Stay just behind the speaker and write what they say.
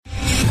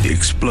The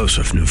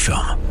explosive new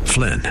film,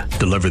 Flynn,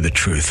 deliver the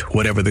truth,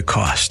 whatever the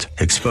cost,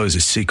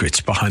 exposes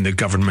secrets behind the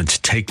government's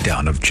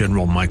takedown of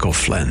General Michael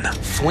Flynn.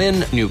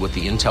 Flynn knew what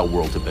the intel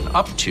world had been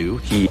up to.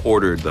 He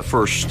ordered the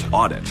first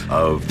audit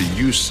of the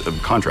use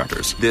of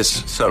contractors.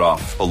 This set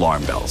off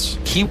alarm bells.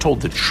 He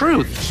told the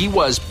truth. He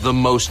was the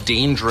most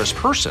dangerous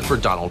person for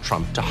Donald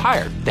Trump to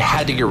hire. They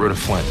had to get rid of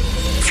Flynn.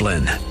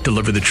 Flynn,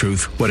 deliver the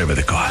truth, whatever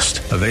the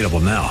cost. Available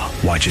now.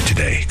 Watch it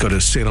today. Go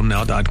to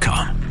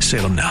salemnow.com.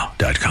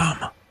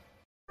 salemnow.com.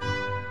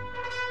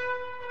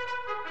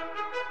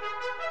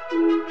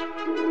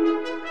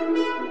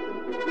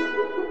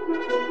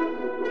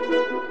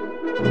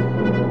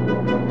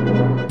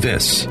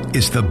 This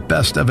is the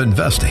best of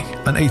investing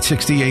on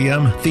 860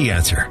 AM The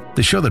Answer,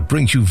 the show that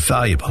brings you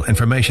valuable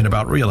information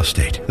about real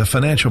estate, the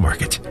financial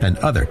markets, and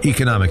other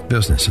economic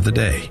business of the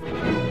day.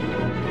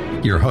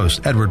 Your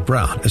host, Edward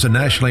Brown, is a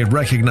nationally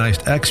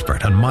recognized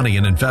expert on money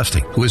and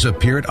investing who has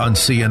appeared on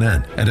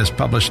CNN and has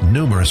published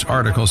numerous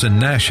articles in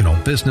national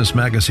business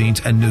magazines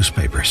and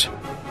newspapers.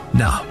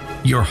 Now,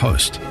 your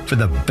host for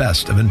the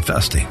best of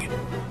investing,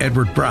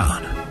 Edward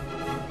Brown.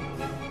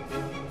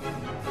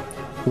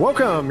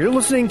 Welcome. You're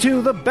listening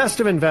to The Best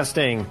of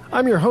Investing.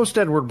 I'm your host,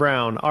 Edward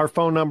Brown. Our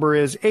phone number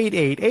is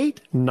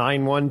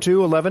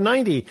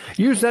 888-912-1190.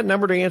 Use that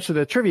number to answer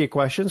the trivia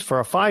questions for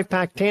a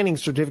 5-pack tanning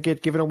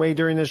certificate given away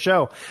during the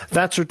show.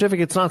 That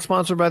certificate's not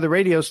sponsored by the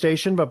radio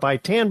station, but by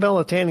Tan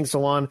Bella Tanning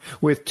Salon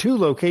with 2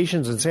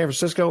 locations in San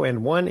Francisco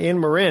and 1 in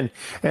Marin.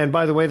 And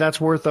by the way,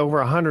 that's worth over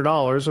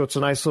 $100, so it's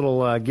a nice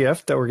little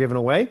gift that we're giving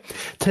away.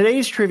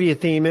 Today's trivia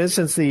theme is,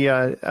 since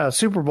the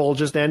Super Bowl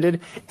just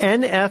ended,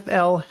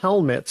 NFL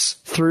helmets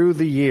through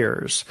the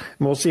years.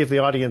 And we'll see if the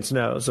audience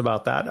knows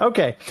about that.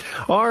 Okay.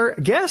 Our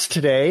guest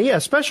today, a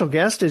special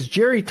guest, is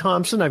Jerry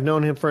Thompson. I've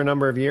known him for a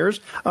number of years,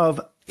 of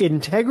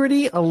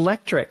Integrity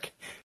Electric.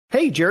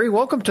 Hey, Jerry,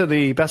 welcome to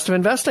the Best of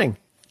Investing.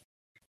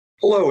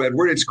 Hello,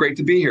 Edward. It's great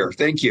to be here.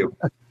 Thank you.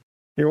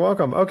 You're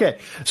welcome. Okay.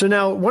 So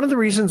now one of the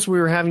reasons we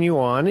were having you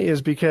on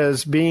is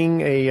because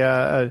being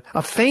a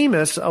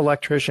famous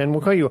electrician, we'll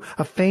call you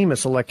a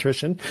famous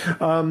electrician,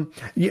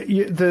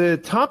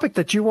 the topic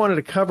that you wanted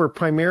to cover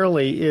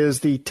primarily is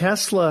the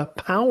Tesla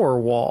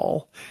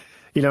Powerwall.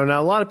 You know,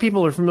 now a lot of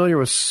people are familiar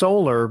with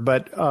solar,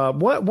 but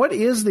what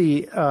is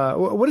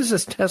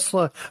this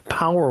Tesla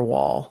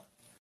Powerwall?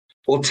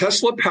 Well,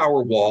 Tesla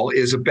Powerwall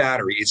is a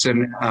battery. It's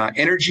an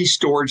energy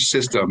storage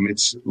system.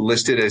 It's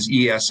listed as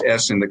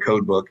ESS in the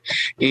code book,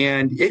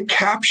 and it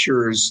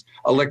captures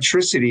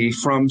electricity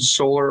from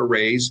solar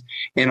arrays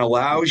and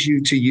allows you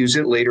to use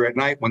it later at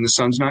night when the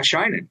sun's not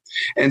shining.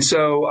 And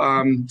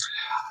so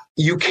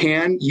you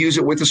can use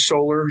it with a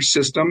solar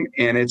system,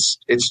 and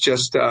it's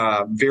just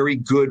a very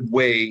good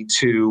way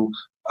to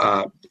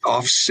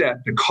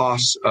offset the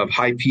costs of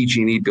high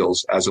PG&E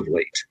bills as of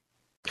late.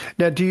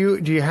 Now, do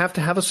you have to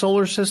have a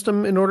solar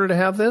system in order to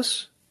have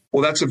this?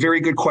 Well, that's a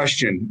very good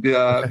question.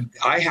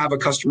 I have a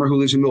customer who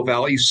lives in Mill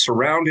Valley,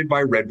 surrounded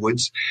by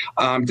redwoods,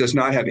 does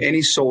not have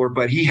any solar,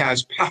 but he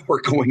has power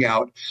going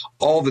out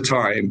all the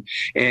time.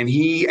 And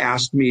he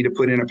asked me to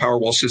put in a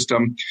Powerwall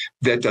system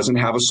that doesn't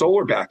have a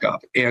solar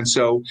backup. And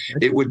so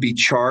it would be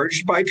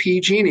charged by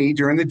PG&E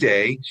during the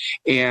day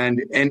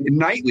and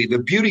nightly. The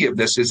beauty of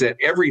this is that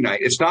every night,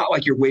 it's not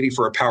like you're waiting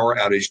for a power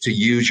outage to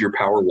use your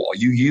Powerwall.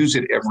 You use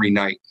it every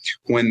night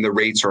when the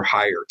rates are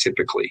higher,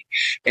 typically.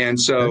 And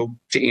so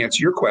to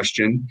answer your question,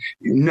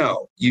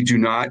 no, you do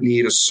not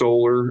need a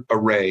solar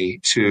array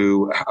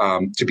to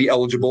be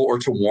eligible or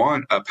to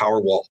want a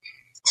Powerwall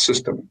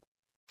system.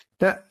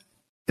 Now,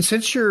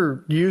 since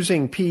you're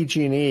using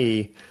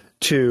PG&E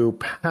to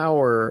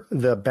power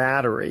the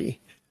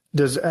battery,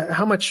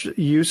 how much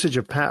usage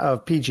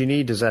of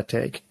PG&E does that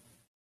take?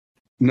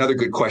 Another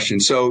good question.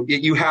 So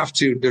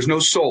there's no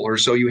solar,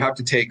 so you have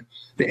to take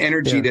the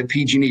energy that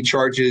PG&E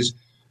charges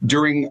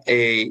during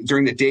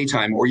the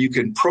daytime, or you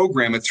can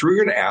program it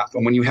through an app.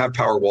 And when you have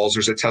Powerwalls,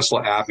 there's a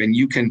Tesla app, and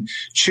you can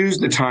choose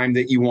the time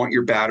that you want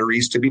your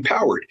batteries to be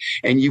powered.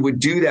 And you would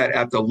do that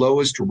at the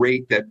lowest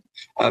rate, that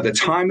the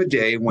time of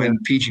day when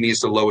PG&E is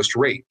the lowest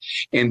rate.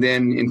 And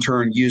then in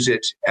turn, use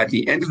it at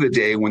the end of the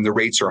day when the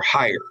rates are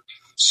higher.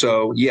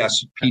 So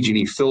yes,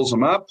 PG&E fills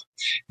them up.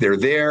 They're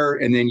there.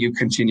 And then you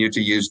continue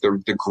to use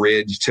the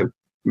grid to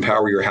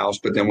power your house.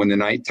 But then when the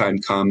nighttime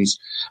comes,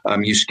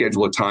 you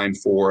schedule a time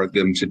for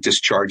them to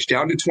discharge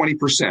down to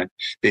 20%.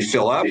 They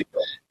fill up,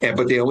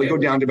 but they only go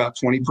down to about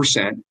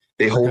 20%.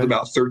 They hold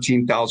about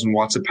 13,000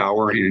 watts of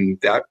power. And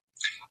that,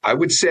 I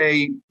would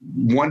say,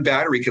 one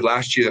battery could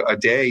last you a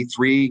day,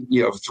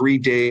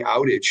 3-day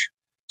outage,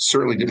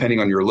 certainly depending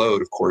on your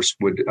load, of course,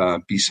 would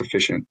be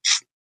sufficient.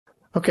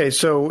 Okay,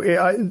 so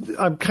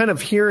I'm kind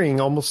of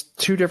hearing almost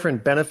 2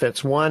 different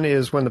benefits. One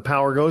is when the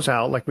power goes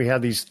out, like we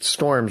had these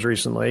storms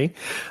recently,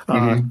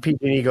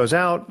 PG&E goes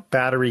out,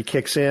 battery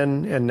kicks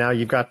in, and now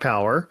you've got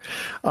power.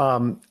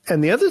 And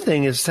the other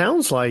thing is,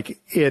 sounds like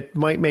it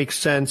might make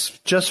sense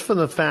just for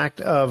the fact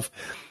of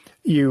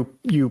you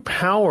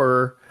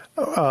power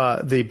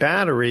the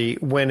battery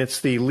when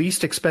it's the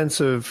least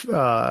expensive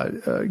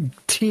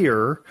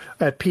tier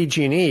at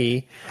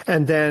PG&E,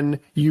 and then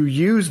you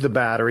use the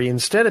battery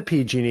instead of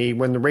PG&E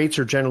when the rates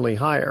are generally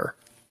higher.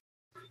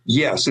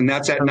 Yes, and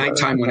that's at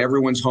nighttime when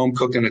everyone's home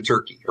cooking a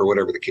turkey or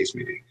whatever the case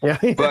may be. Yeah,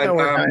 but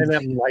and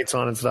having lights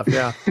on and stuff.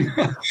 Yeah.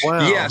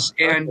 Wow. Yes,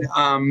 and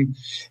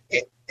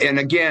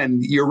again,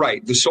 you're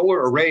right. The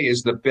solar array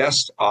is the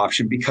best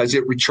option because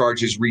it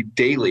recharges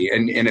daily.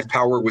 And if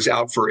power was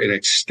out for an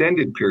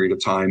extended period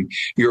of time,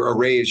 your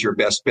array is your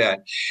best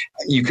bet.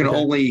 You can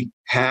only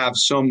have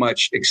so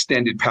much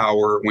extended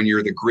power when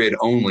you're the grid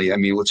only. I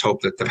mean, let's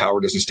hope that the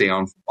power doesn't stay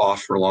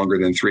off for longer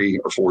than 3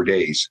 or 4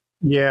 days.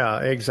 Yeah,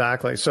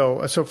 exactly.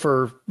 So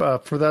for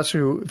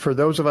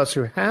those of us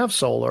who have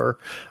solar,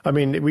 I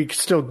mean, we could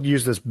still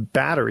use this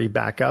battery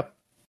backup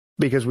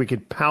because we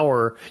could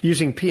power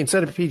using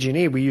instead of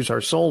PG&E, we use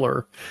our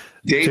solar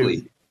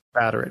daily.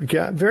 Battery.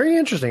 Yeah, very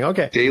interesting.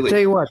 Okay. Daily. Tell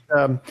you what,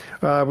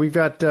 we've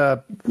got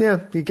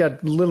we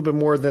got a little bit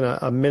more than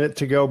a minute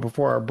to go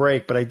before our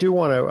break, but I do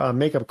want to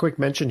make a quick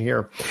mention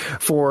here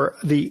for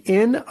the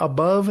Inn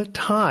Above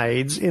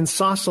Tides in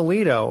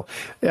Sausalito.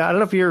 I don't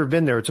know if you've ever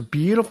been there. It's a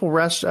beautiful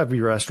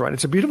restaurant.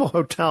 It's a beautiful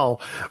hotel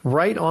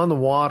right on the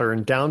water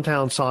in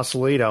downtown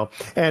Sausalito.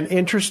 And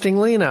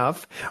interestingly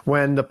enough,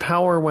 when the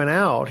power went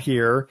out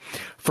here,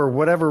 for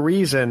whatever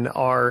reason,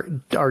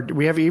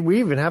 we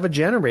even have a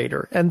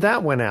generator, and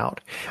that went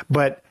out.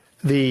 But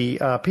the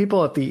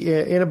people at the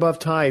Inn Above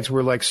Tides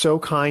were like so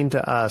kind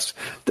to us.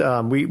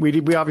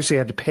 We obviously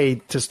had to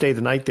pay to stay the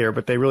night there,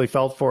 but they really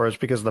felt for us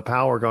because of the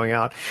power going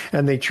out,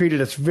 and they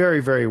treated us very,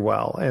 very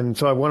well. And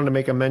so I wanted to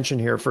make a mention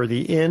here for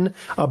the Inn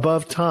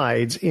Above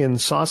Tides in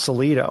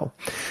Sausalito.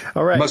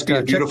 All right, must be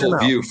a beautiful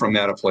view from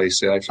that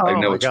place. I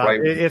know it's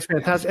right. It's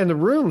fantastic, and the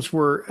rooms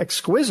were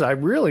exquisite. I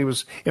really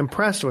was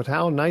impressed with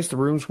how nice the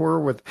rooms were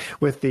with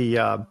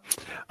the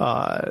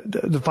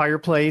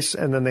fireplace,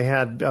 and then they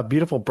had a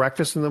beautiful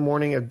breakfast in the morning.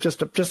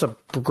 Just a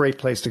great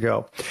place to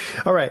go.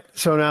 All right.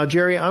 So now,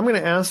 Jerry, I'm going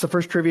to ask the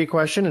first trivia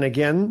question. And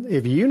again,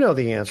 if you know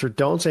the answer,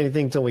 don't say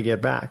anything until we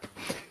get back.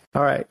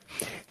 All right.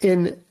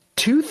 In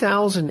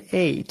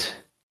 2008,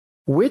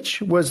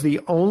 which was the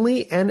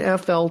only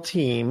NFL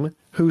team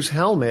whose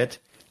helmet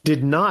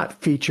did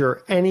not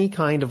feature any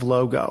kind of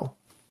logo?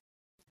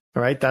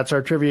 All right, that's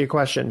our trivia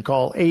question.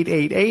 Call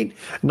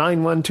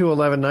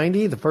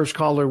 888-912-1190. The first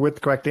caller with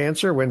the correct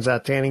answer wins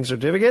that tanning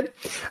certificate.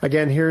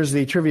 Again, here's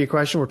the trivia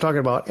question. We're talking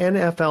about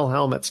NFL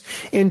helmets.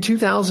 In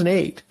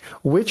 2008,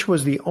 which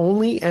was the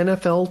only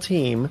NFL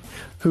team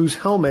whose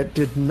helmet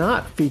did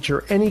not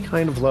feature any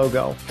kind of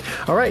logo?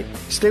 All right,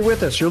 stay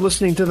with us. You're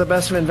listening to The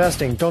Best of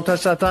Investing. Don't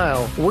touch that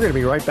dial. We're going to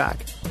be right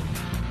back.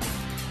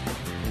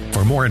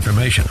 For more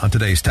information on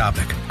today's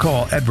topic,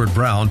 call Edward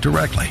Brown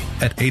directly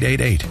at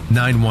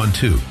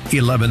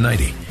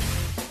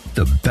 888-912-1190.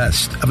 The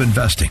Best of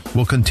Investing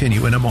will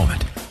continue in a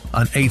moment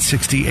on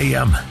 860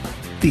 AM.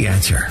 The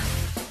Answer.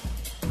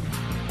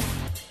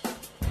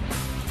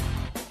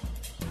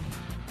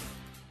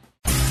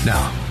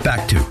 Now,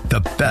 back to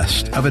The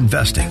Best of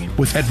Investing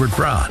with Edward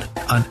Brown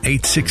on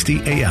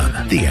 860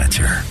 AM. The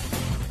Answer.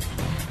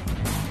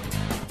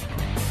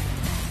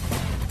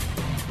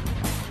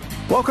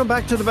 Welcome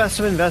back to The Best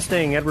of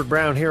Investing. Edward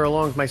Brown here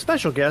along with my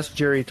special guest,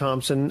 Jerry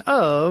Thompson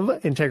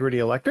of Integrity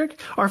Electric.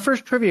 Our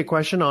first trivia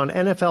question on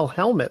NFL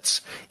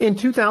helmets. In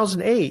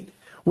 2008,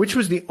 which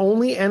was the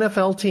only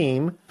NFL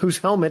team whose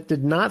helmet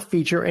did not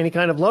feature any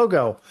kind of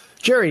logo?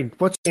 Jerry,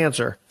 what's the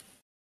answer?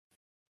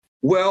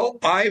 Well,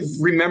 I've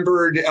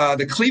remembered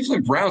the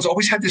Cleveland Browns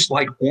always had this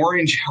like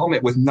orange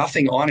helmet with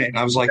nothing on it. And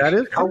I was like,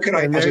 how could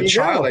I, as a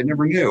child, I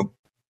never knew.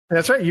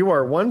 That's right. You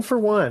are 1 for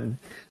 1.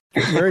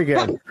 Very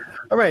good.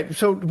 All right.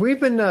 So we've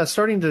been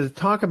starting to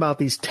talk about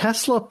these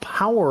Tesla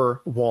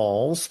power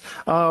walls.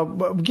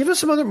 Give us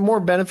some more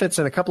benefits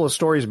and a couple of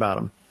stories about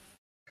them.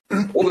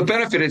 Well, the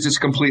benefit is it's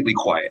completely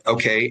quiet.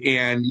 Okay.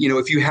 And,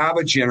 if you have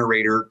a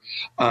generator,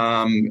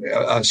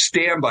 a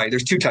standby,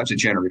 there's two types of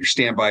generators,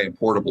 standby and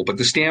portable, but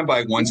the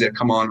standby ones that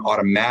come on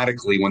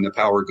automatically when the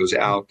power goes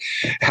out,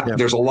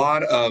 there's a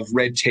lot of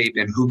red tape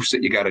and hoops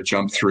that you got to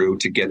jump through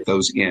to get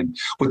those in.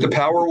 With the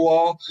power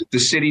wall, the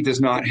city does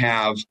not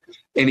have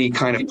any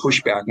kind of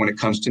pushback when it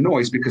comes to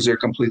noise because they're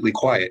completely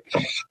quiet.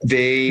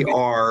 They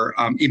are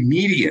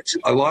immediate.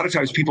 A lot of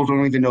times people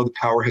don't even know the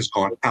power has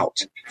gone out.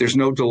 There's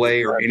no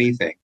delay or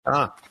anything.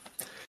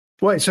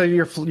 Wait, so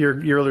your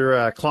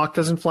clock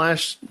doesn't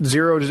flash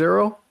 0 to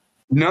 0?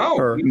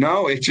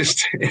 No,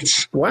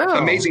 it's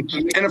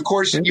amazing. And of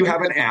course, you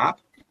have an app,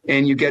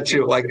 and you get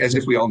to, like, as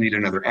if we all need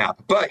another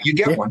app, but you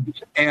get one,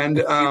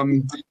 and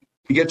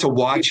you get to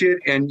watch it,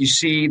 and you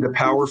see the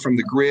power from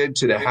the grid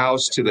to the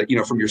house to the,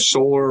 from your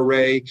solar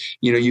array.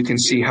 You can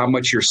see how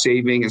much you're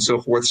saving and so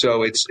forth.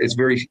 So it's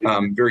very,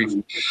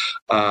 very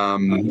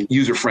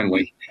user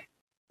friendly.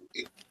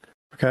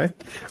 Okay.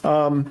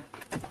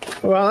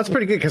 Well, that's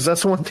pretty good because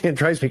that's the one thing that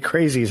drives me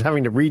crazy is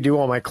having to redo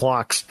all my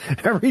clocks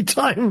every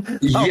time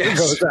power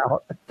goes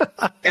out.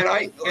 And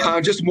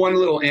I just one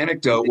little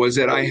anecdote was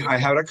that I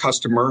had a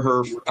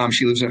customer.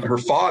 She lives in her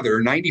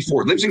father,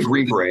 94, lives in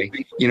Green Bay.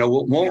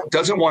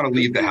 Doesn't want to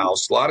leave the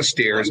house. A lot of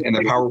stairs, and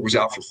the power was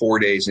out for 4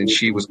 days, and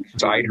she was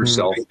beside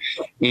herself.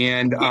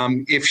 And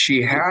if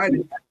she had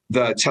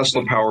the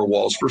Tesla power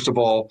walls, first of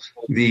all,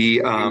 the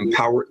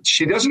power,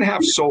 she doesn't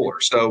have solar,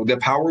 so the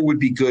power would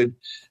be good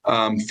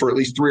for at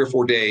least 3 or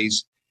 4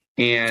 days.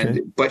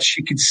 But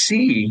she could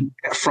see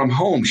from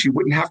home. She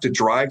wouldn't have to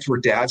drive to her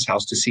dad's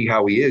house to see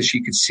how he is.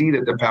 She could see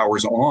that the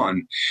power's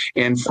on.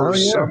 And for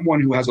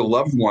someone who has a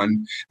loved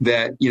one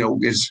that,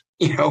 is,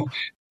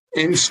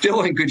 and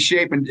still in good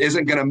shape and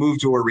isn't going to move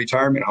to a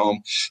retirement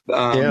home,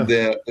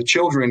 the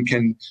children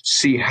can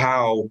see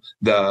how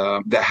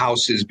the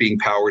house is being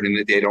powered and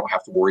that they don't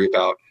have to worry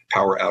about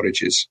power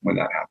outages when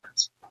that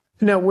happens.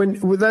 Now,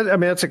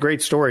 that's a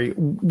great story.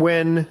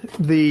 When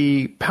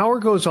the power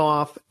goes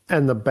off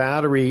and the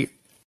battery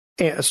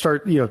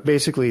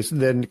basically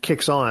then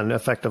kicks on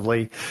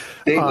effectively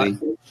daily.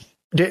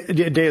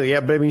 Daily, yeah.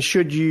 But I mean,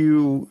 should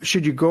you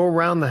go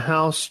around the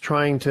house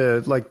trying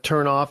to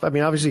turn off? I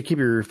mean, obviously keep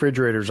your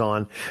refrigerators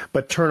on,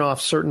 but turn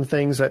off certain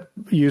things that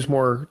use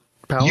more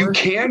power? You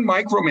can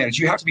micromanage.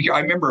 You have to be.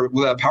 I remember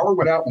the power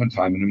went out one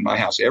time in my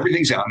house.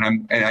 Everything's out,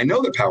 and I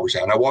know the power's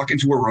out. And I walk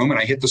into a room and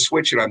I hit the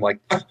switch, and I'm like,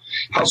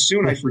 how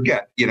soon I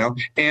forget,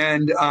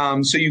 And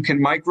so you can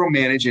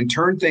micromanage and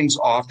turn things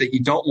off that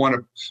you don't want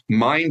to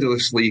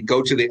mindlessly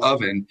go to the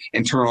oven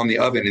and turn on the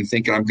oven and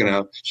thinking I'm going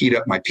to heat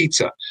up my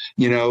pizza,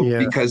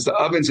 because the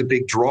oven's a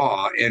big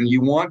draw, and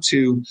you want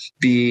to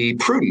be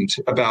prudent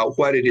about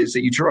what it is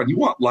that you turn on. You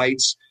want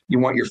lights. You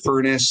want your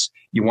furnace,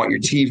 you want your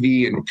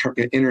TV and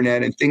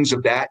internet and things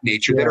of that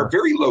nature that are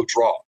very low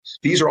draw.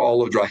 These are all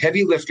low draw.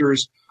 Heavy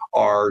lifters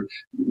are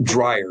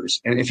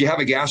dryers. And if you have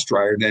a gas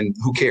dryer, then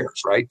who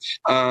cares, right?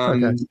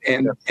 And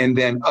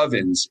then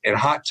ovens and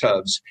hot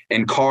tubs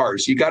and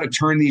cars. You got to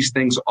turn these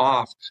things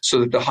off so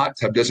that the hot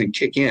tub doesn't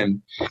kick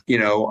in,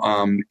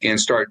 and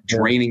start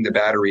draining the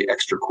battery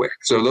extra quick.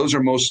 So those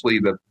are mostly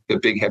the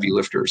big heavy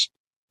lifters.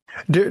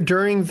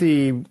 During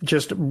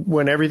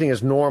when everything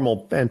is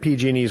normal and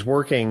PG&E is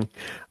working,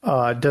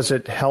 does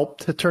it help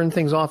to turn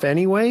things off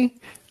anyway?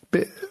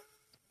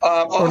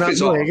 Off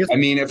is off. I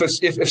mean,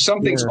 if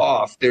something's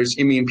off,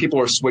 people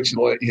are switching.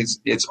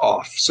 It's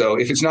off. So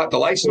if it's not, the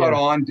light's not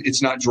on,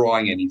 it's not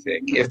drawing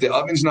anything. If the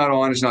oven's not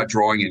on, it's not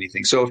drawing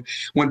anything. So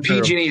when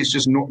PG&E is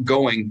just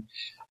going,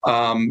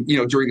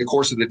 during the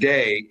course of the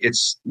day,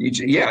 it's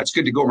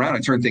good to go around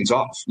and turn things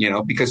off,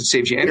 because it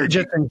saves you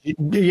energy.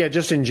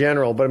 Just in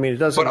general, but I mean, it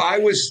doesn't. But I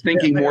was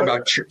thinking more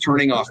about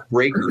turning off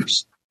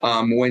breakers.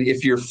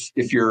 If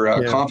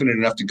you're confident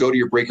enough to go to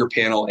your breaker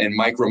panel and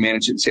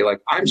micromanage it and say,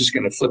 I'm just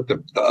going to flip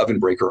the oven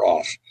breaker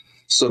off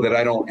so that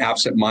I don't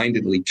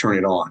absentmindedly turn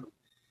it on.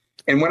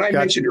 And when I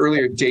mentioned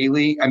earlier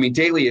daily,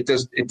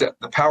 the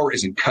power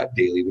isn't cut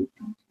daily.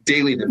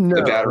 Daily,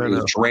 the battery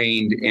is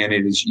drained and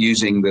it is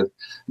using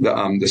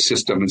the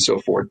system and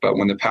so forth. But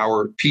when the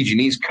power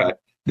PG&E is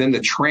cut, then the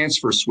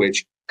transfer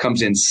switch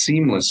comes in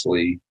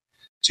seamlessly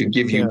to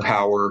give you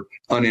power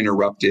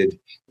uninterrupted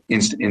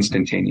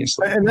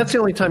instantaneously. And that's the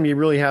only time you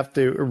really have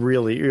to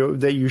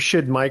that you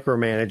should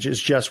micromanage is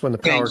just when the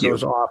power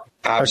goes off.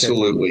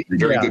 Absolutely. Okay.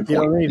 Very good point. You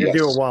don't need to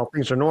do it while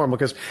things are normal,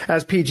 because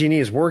as PG&E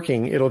is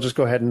working, it'll just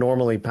go ahead and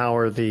normally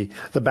power the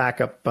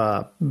backup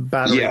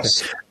battery.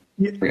 Yes.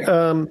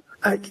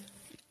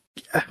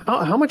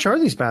 How much are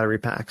these battery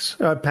packs?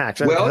 Well,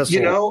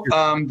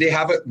 they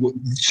have it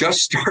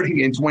just starting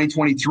in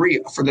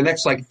 2023 for the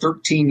next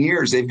 13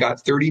 years. They've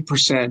got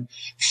 30%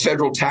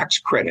 federal tax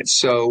credits.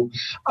 So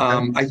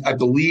I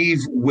believe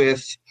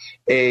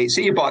say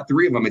you bought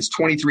 3 of them, it's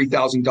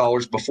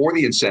 $23,000 before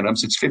the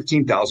incentives. It's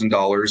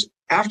 $15,000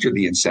 after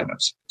the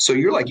incentives. So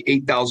you're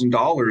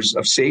 $8,000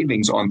 of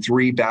savings on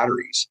 3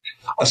 batteries.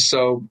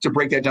 So to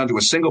break that down to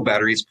a single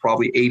battery, it's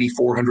probably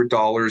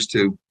 $8,400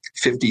 to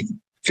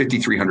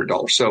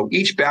 $5,300. So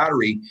each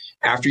battery,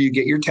 after you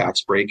get your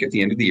tax break at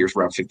the end of the year, is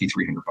around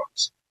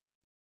 $5,300.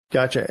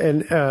 Gotcha.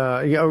 And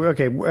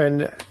okay.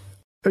 And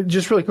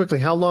just really quickly,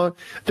 how long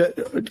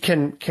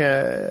can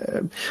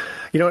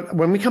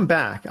when we come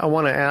back, I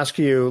want to ask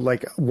you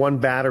one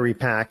battery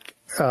pack.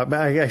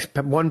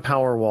 One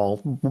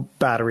Powerwall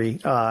battery.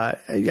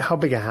 How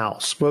big a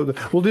house? We'll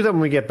do that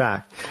when we get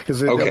back,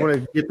 because I want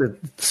to get the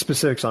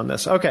specifics on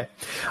this. Okay.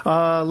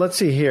 Let's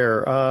see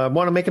here. I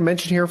want to make a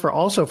mention here for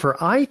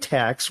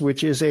iTex,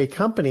 which is a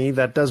company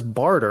that does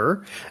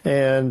barter,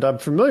 and I'm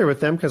familiar with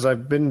them because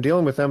I've been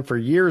dealing with them for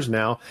years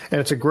now, and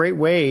it's a great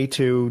way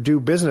to do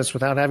business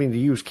without having to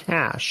use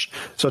cash.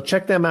 So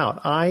check them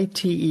out,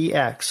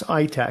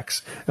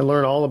 iTex, and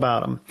learn all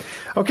about them.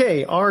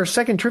 Okay, our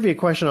second trivia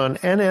question on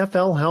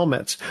NFL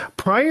helmets.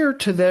 Prior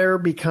to their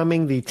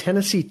becoming the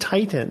Tennessee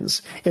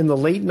Titans in the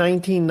late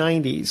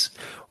 1990s,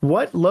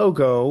 what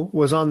logo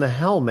was on the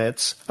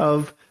helmets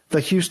of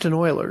the Houston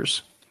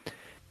Oilers?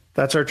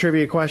 That's our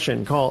trivia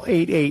question. Call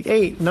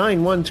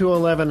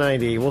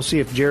 888-912-1190. We'll see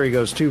if Jerry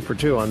goes 2 for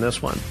 2 on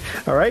this one.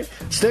 All right,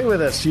 stay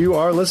with us. You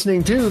are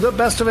listening to The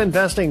Best of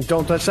Investing.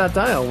 Don't touch that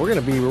dial. We're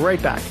going to be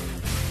right back.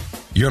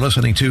 You're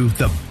listening to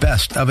The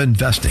Best of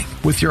Investing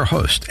with your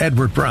host,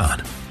 Edward Brown.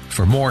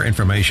 For more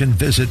information,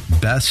 visit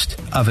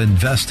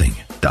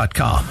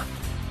bestofinvesting.com.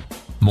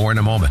 More in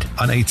a moment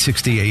on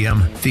 860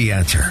 AM, The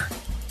Answer.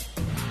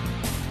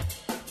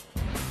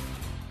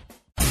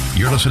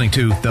 You're listening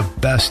to The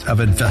Best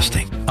of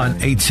Investing on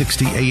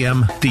 860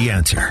 AM, The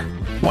Answer.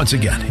 Once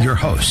again, your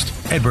host,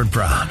 Edward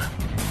Brown.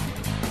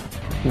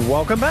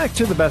 Welcome back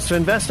to The Best of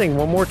Investing.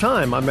 One more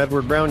time, I'm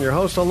Edward Brown, your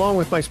host, along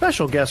with my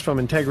special guest from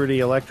Integrity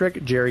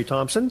Electric, Jerry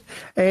Thompson.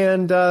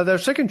 And their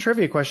second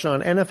trivia question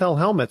on NFL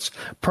helmets.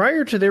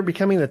 Prior to their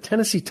becoming the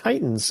Tennessee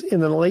Titans in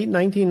the late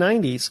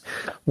 1990s,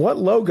 what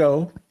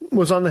logo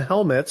was on the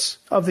helmets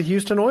of the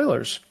Houston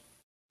Oilers?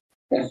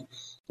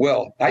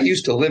 Well, I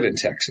used to live in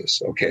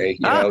Texas, okay?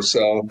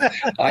 So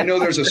I know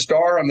there's a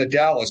star on the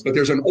Dallas, but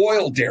there's an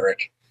oil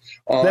derrick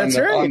on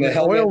the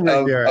helmet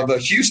of the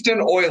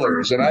Houston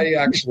Oilers, and I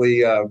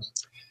actually I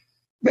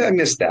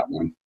missed that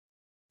one.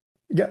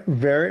 Yeah,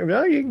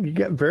 you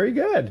get very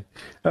good.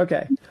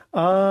 Okay.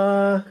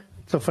 So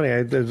funny.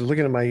 I was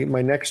looking at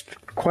my next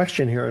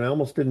question here, and I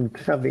almost didn't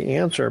have the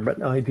answer,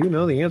 but I do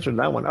know the answer to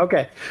that one.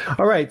 Okay.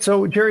 All right.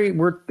 So, Jerry,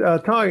 we're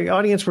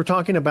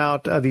talking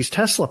about these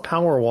Tesla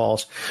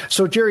Powerwalls.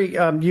 So, Jerry,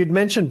 you'd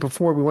mentioned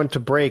before we went to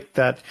break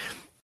that,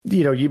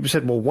 you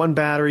said, well, 1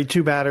 battery,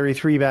 2 battery,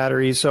 3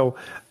 batteries. So,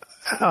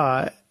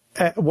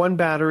 1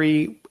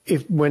 battery,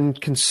 when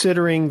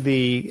considering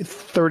the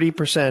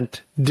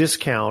 30%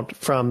 discount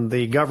from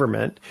the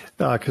government,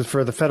 because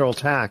for the federal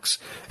tax,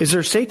 is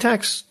there state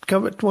tax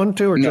covered one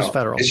too, or just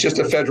federal? It's just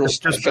a federal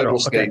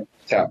state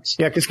tax.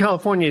 Yeah, because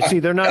California,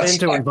 they're not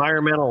into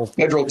environmental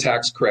federal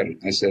tax credit.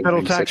 I said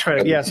federal tax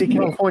credit. Yeah,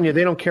 California,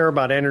 they don't care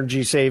about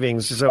energy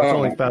savings, so it's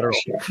only federal.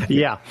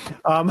 Yeah.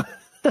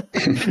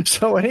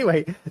 So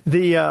anyway,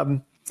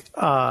 the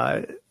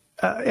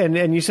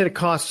and you said it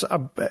costs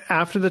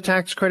after the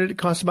tax credit, it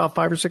costs about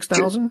 $5,000 or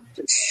 $6,000,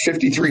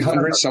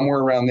 $5,300, somewhere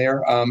around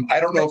there. I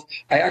don't know.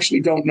 I actually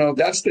don't know.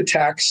 That's the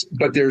tax,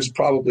 but there's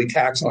probably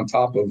tax on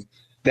top of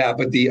that.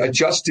 But the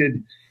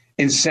adjusted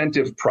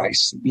incentive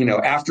price,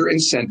 after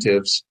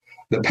incentives,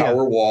 the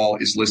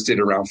Powerwall is listed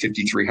around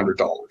 $5,300.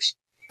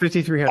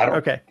 $5,300.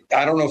 Okay.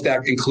 I don't know if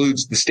that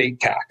includes the state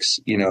tax.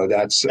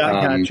 That's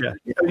gotcha.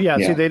 Yeah.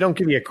 See, they don't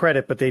give you a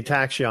credit, but they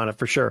tax you on it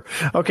for sure.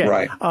 Okay.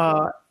 Right.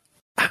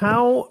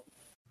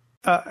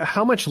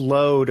 How much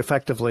load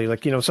effectively?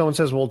 Someone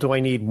says, well, do I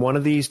need 1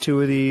 of these,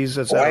 2 of these?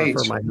 Right.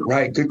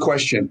 Good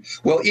question.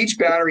 Well, each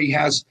battery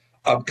has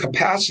a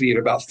capacity at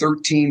about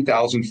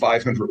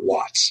 13,500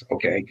 watts.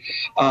 Okay.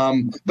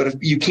 But if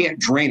you can't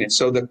drain it.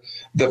 So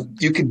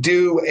you could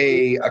do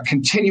a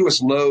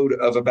continuous load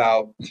of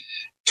about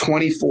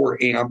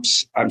 24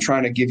 amps. I'm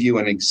trying to give you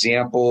an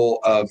example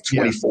of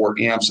 24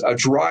 amps.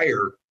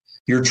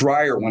 Your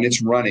dryer, when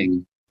it's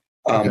running,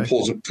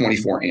 pulls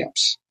 24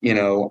 amps,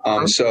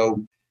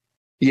 so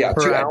yeah, at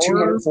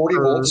 240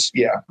 volts.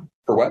 Yeah.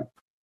 For what?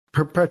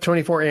 Per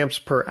 24 amps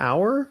per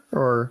hour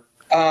or?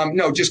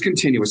 No, just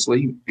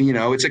continuously,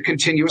 it's a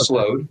continuous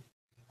load.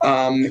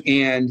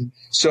 And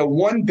so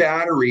 1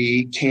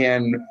 battery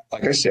can,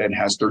 like I said,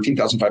 has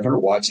 13,500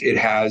 watts. It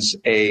has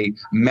a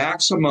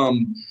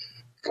maximum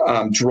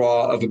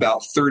draw of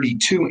about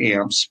 32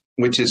 amps,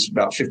 which is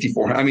about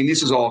 5,400. I mean,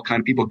 this is all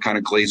people kind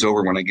of glaze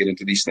over when I get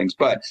into these things,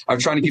 but I'm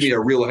trying to give you a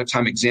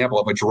real-time example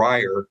of a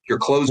dryer. Your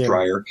clothes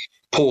dryer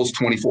pulls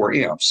 24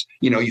 amps.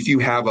 If you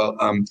have a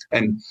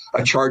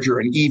charger,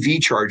 an EV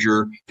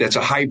charger that's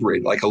a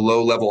hybrid, like a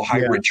low-level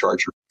hybrid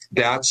charger,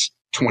 that's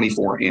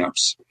 24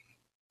 amps.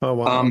 Oh,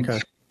 wow. Okay.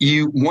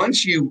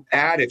 If you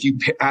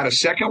add a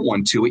second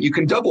one to it, you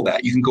can double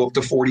that. You can go up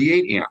to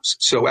 48 amps.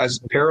 So as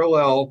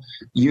parallel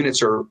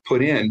units are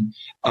put in,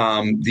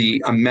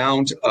 the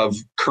amount of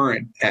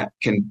current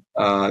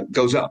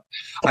goes up.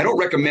 I don't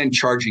recommend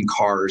charging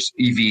cars,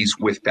 EVs,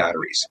 with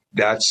batteries.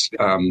 That's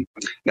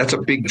a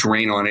big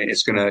drain on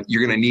it.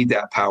 You're gonna need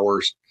that power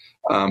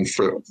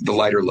for the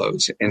lighter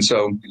loads. And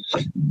so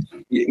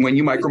when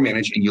you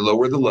micromanage and you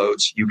lower the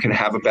loads, you can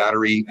have a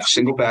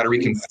single battery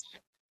can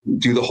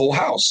do the whole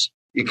house.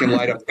 It can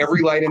light up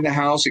every light in the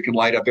house. It can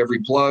light up every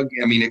plug.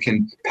 I mean, it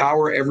can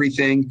power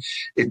everything.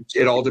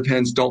 It all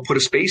depends. Don't put a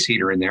space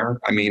heater in there.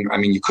 I mean,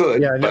 you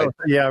could. Yeah, no,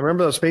 I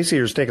remember those space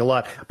heaters take a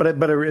lot. But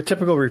a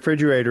typical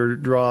refrigerator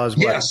draws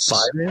 5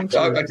 amps?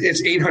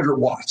 It's 800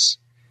 watts.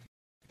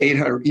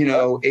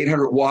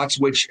 800 watts,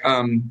 which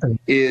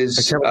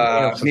is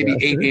maybe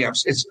 8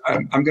 amps.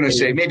 I'm going to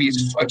say maybe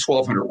it's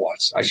 1,200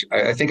 watts.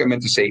 I think I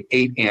meant to say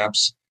 8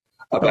 amps.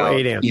 About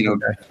 8 amps.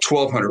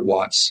 1,200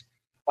 watts.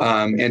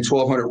 And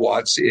 1,200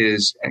 watts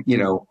is,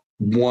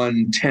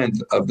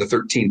 1/10 of the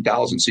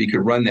 13,000. So you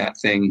could run that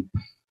thing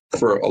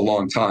for a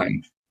long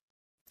time.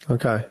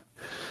 Okay.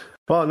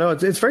 Well, no,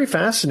 it's very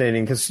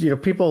fascinating because,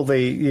 people,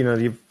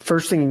 you've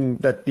first thing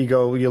that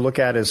you look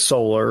at is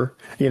solar,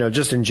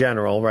 just in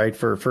general, right,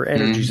 for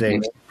energy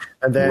saving.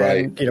 And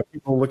then,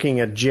 people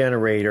looking at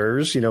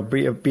generators,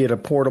 be it a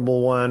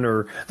portable one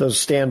or those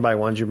standby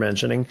ones you're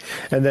mentioning.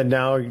 And then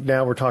now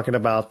we're talking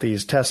about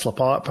these Tesla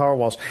power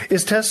walls.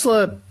 Is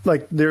Tesla,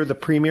 like, they're the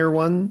premier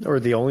one or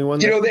the only one?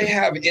 They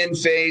have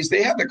Enphase.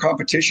 They have the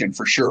competition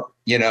for sure.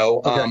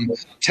 Okay.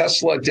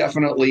 Tesla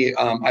definitely,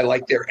 I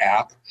like their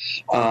app.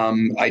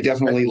 I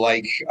definitely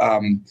like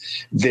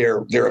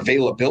their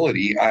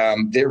availability.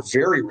 They're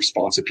very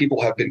responsive.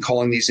 People have been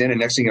calling these in, and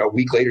next thing a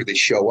week later, they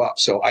show up.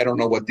 So I don't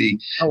know what the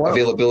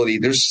availability.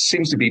 There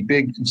seems to be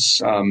big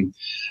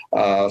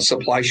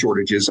supply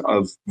shortages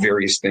of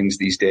various things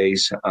these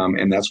days,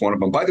 and that's one of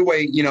them. By the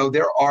way,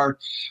 there are,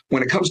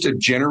 when it comes to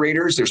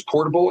generators, there's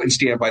portable and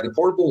standby. The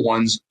portable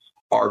ones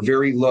are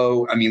very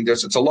low. I mean,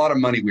 it's a lot of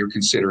money we were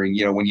considering,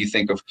 when you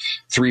think of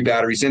 3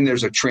 batteries. Then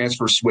there's a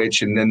transfer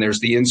switch, and then there's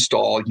the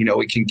install.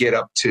 It can get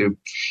up to,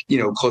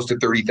 close to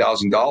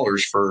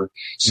 $30,000 for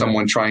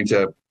someone trying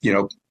to,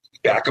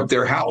 back up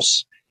their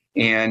house.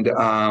 And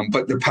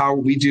but the power,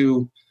 we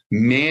do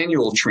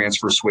manual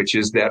transfer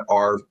switches that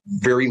are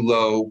very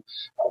low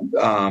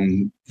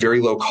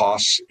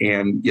costs,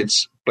 and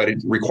but it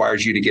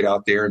requires you to get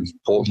out there and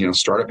pull,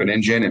 start up an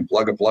engine and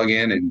plug a plug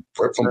in and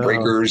put some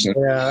breakers. And,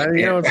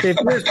 if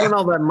you're spending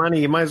all that money,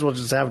 you might as well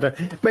just have to.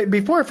 But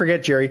before I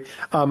forget, Jerry,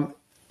 I'm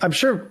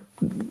sure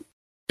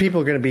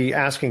people are going to be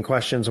asking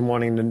questions and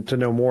wanting to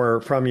know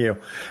more from you.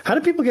 How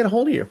do people get a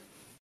hold of you?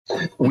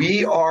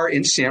 We are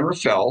in San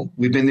Rafael.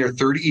 We've been there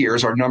 30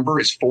 years. Our number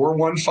is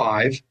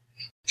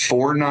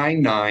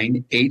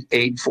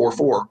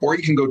 415-499-8844. Or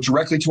you can go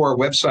directly to our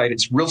website.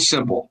 It's real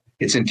simple.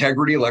 It's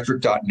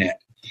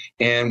integrityelectric.net.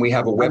 And we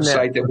have a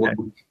website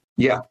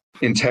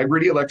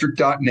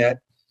integrityelectric.net.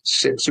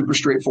 Super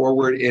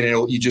straightforward.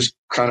 And you just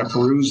kind of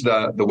peruse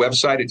the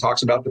website. It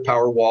talks about the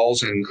power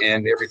walls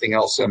and everything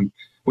else. And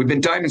we've been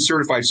diamond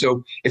certified.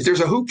 So if there's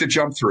a hoop to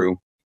jump through,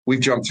 we've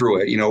jumped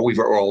through it.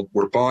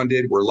 We're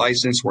bonded, we're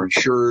licensed, we're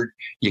insured.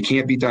 You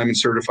can't be diamond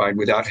certified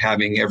without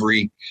having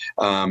every,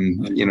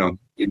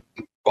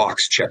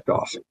 box checked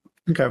off.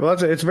 Okay,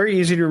 well, it's very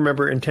easy to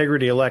remember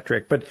Integrity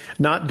Electric, but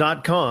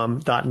not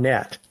 .com,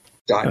 .net.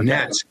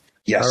 .net.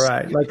 Yes. All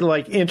right,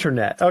 like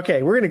internet.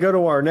 Okay, we're going to go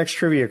to our next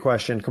trivia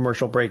question,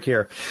 commercial break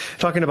here,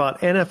 talking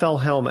about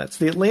NFL helmets.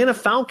 The Atlanta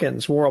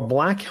Falcons wore a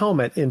black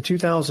helmet in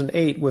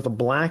 2008 with a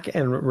black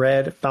and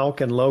red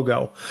Falcon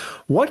logo.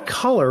 What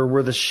color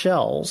were the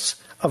shells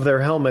of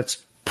their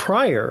helmets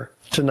prior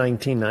to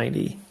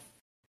 1990?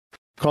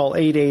 Call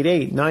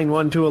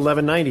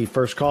 888-912-1190.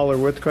 First caller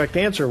with the correct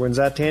answer wins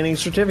that tanning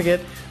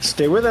certificate.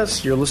 Stay with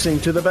us. You're listening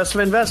to The Best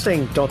of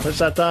Investing. Don't touch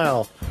that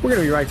dial. We're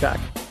going to be right back.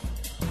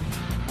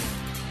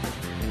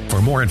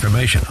 For more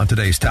information on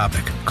today's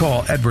topic,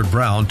 call Edward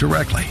Brown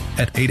directly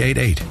at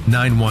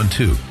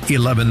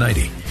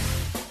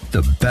 888-912-1190.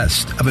 The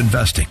Best of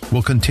Investing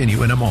will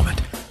continue in a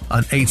moment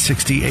on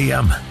 860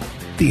 AM.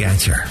 The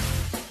Answer.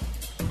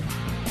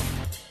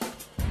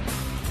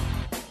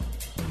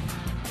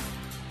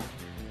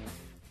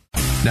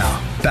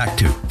 Now, back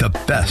to The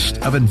Best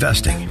of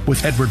Investing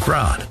with Edward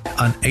Brown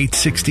on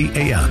 860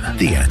 AM.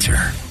 The Answer.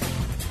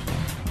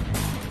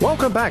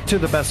 Welcome back to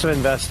The Best of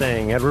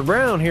Investing. Edward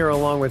Brown here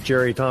along with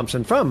Jerry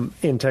Thompson from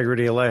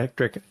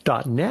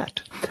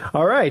integrityelectric.net.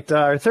 All right,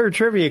 our third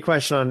trivia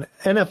question on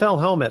NFL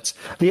helmets.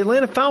 The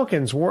Atlanta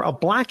Falcons wore a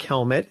black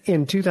helmet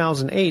in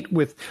 2008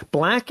 with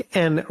black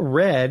and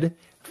red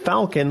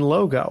Falcon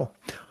logo.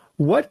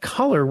 What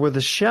color were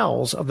the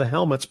shells of the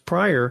helmets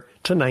prior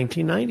to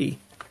 1990?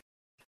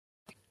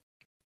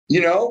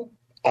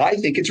 I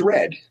think it's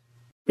red.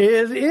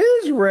 It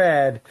is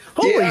red.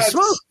 Holy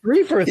smokes,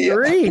 3 for 3.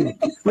 Yeah.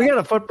 We got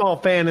a football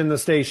fan in the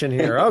station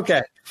here.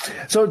 Okay.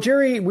 So,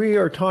 Jerry, we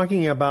are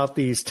talking about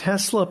these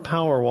Tesla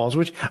Powerwalls,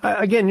 which,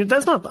 again,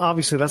 that's not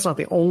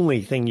the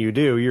only thing you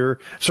do. You're a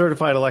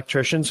certified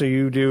electrician, so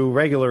you do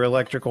regular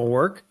electrical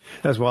work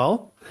as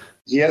well.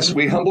 Yes,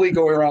 we humbly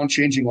go around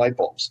changing light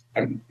bulbs.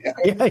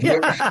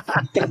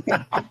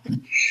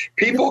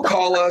 People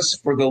call us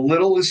for the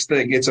littlest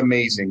thing. It's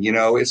amazing.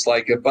 It's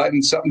like a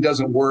button, something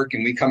doesn't work,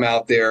 and we come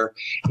out there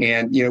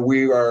and,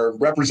 we are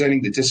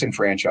representing the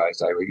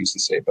disenfranchised, I used to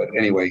say. But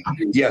anyway,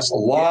 yes, a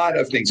lot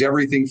of things,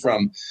 everything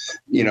from,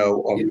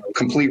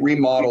 complete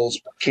remodels,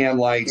 can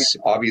lights,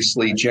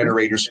 obviously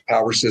generators,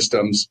 power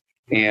systems,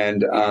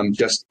 and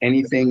just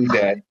anything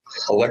that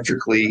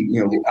electrically,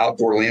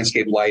 outdoor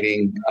landscape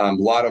lighting, a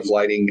lot of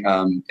lighting,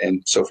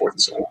 and so forth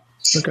and so on.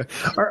 Okay.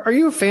 Are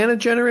you a fan of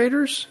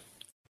generators?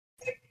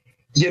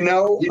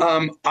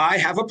 I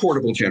have a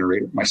portable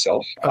generator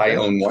myself. Okay. I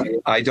own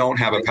one. I don't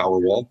have a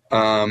Powerwall.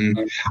 I'm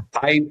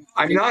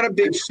not a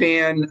big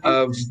fan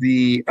of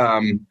the,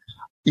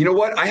 you know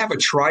what? I have a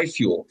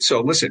tri-fuel.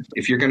 So listen,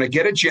 if you're going to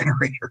get a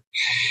generator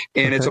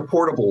and it's a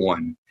portable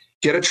one,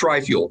 get a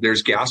tri-fuel.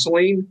 There's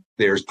gasoline,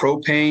 there's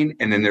propane,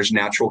 and then there's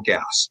natural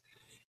gas.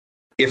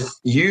 If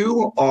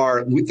you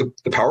are, the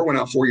power went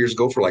out 4 years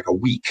ago for like a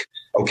week.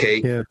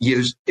 Okay. Yeah.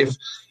 If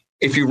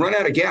you run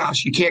out of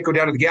gas, you can't go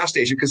down to the gas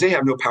station because they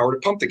have no power to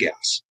pump the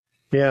gas.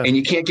 Yeah. And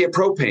you can't get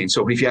propane.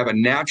 So if you have a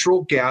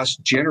natural gas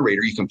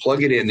generator, you can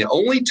plug it in. The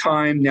only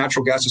time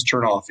natural gas is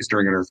turned off is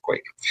during an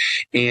earthquake.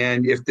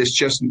 And if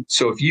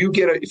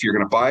you're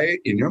going to buy it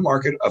in your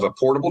market of a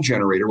portable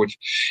generator,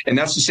 and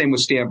that's the same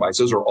with standbys.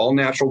 Those are all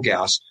natural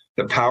gas.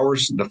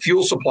 The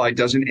fuel supply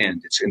doesn't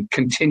end. It's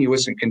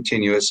continuous,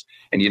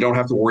 and you don't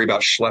have to worry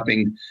about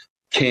schlepping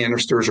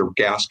canisters or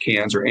gas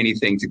cans or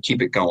anything to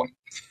keep it going.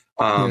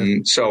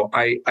 So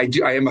I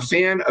am a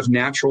fan of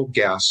natural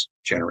gas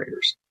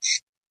generators.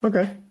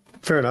 Okay,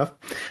 fair enough.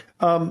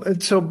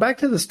 So back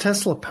to this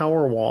Tesla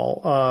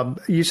Powerwall.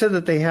 You said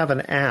that they have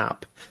an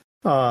app.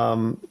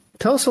 Tell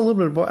us a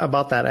little bit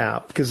about that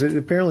app, because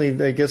apparently,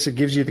 I guess it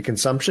gives you the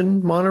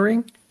consumption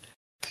monitoring.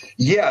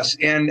 Yes,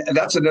 and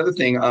that's another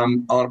thing.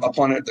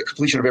 Upon the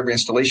completion of every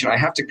installation, I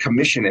have to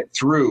commission it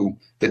through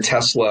the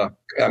Tesla.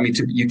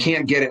 You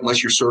can't get it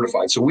unless you're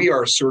certified. So we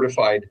are a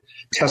certified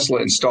Tesla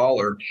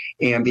installer,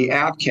 and the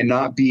app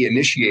cannot be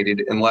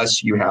initiated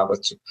unless you have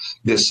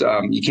this.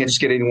 You can't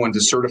just get anyone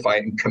to certify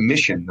it and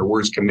commission. The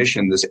words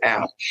commission this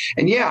app,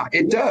 and yeah,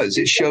 it does.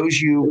 It shows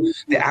you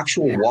the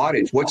actual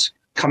wattage. What's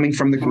coming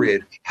from the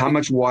grid, how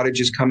much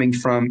wattage is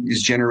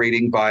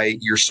generating by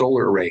your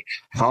solar array,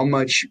 how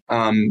much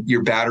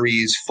your battery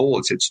is full.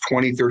 It's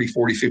 20, 30,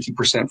 40,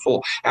 50%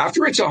 full.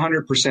 After it's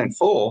 100%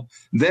 full,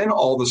 then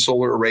all the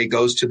solar array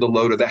goes to the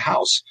load of the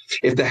house.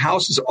 If the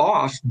house is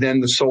off,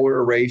 then the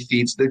solar array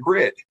feeds the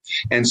grid.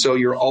 And so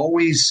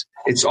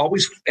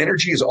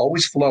energy is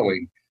always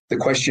flowing. The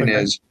question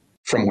is,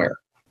 from where?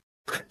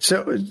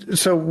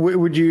 So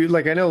would you,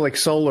 I know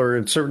solar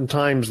at certain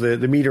times the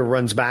meter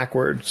runs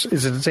backwards.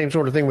 Is it the same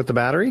sort of thing with the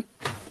battery?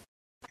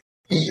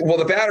 Well,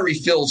 the battery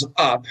fills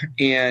up,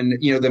 and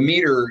the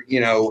meter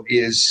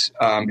is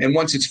and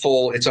once it's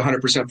full, it's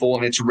 100% full,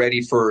 and it's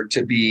ready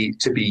to be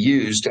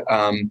used.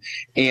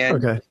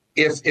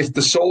 If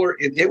the solar,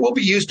 it will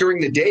be used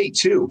during the day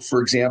too.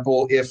 For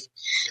example, if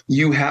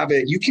you have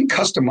it, you can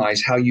customize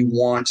how you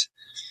want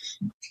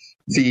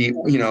the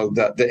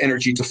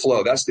energy to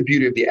flow. That's the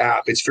beauty of the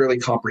app. It's fairly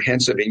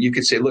comprehensive, and you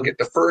could say, look, at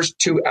the first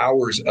 2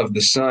 hours of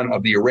the sun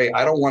of the array,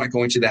 I don't want it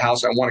going to the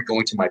house. I want it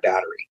going to my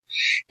battery.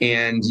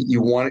 And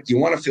you want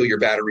to fill your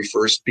battery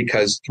first,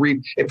 because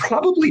it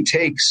probably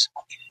takes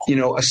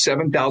a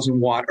 7,000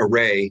 watt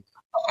array,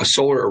 a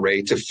solar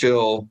array, to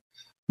fill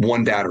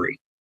one battery.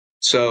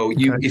 So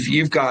if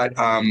you've got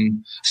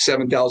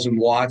 7,000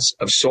 watts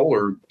of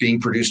solar being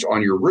produced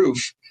on your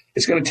roof,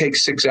 it's going to take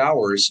 6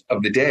 hours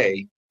of the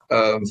day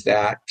of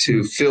that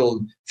to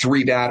fill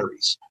 3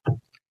 batteries.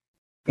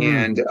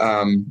 And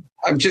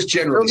I'm just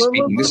generally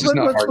speaking, this is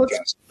not hard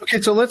guess.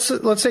 Okay, so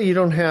let's say you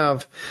don't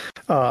have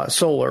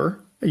solar,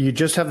 you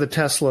just have the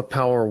Tesla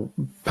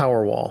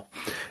Powerwall,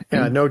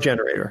 no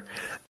generator.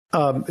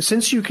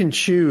 Since you can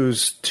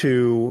choose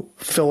to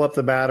fill up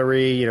the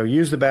battery,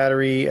 use the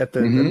battery at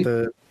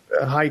the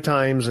high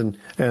times and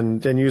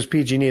use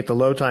PG&E at the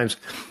low times,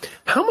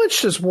 how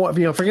much does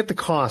forget the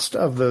cost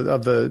of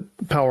the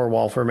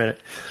Powerwall for a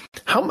minute?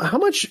 How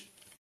much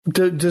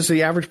does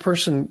the average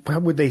person, how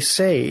would they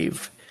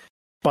save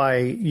by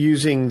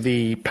using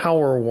the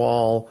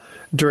Powerwall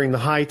during the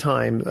high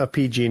time of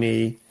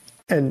PG&E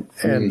and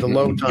the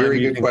low time? Very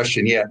good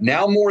question. Yeah,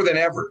 now more than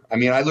ever.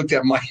 I looked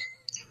at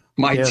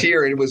my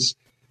tier, and it was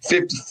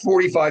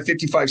 55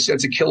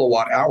 cents a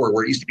kilowatt hour,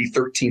 where it used to be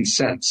 13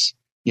 cents.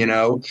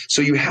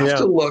 So you have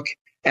to look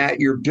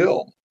at your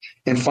bill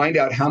and find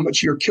out how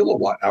much your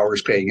kilowatt hour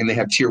is paying. And they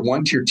have tier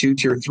 1, tier 2,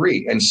 tier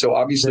 3. And so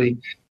obviously,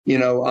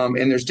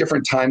 and there's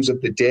different times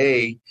of the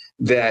day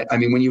that,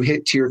 when you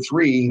hit tier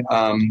 3,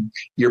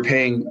 you're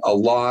paying a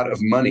lot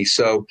of money.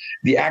 So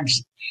the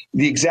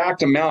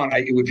exact amount,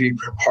 it would be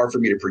hard for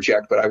me to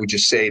project, but I would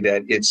just say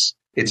that it's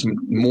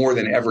more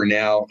than ever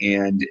now.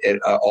 And it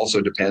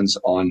also depends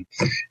on,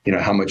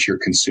 how much you're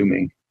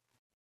consuming.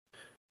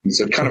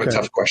 It's kind of a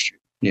tough question.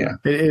 Yeah,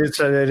 it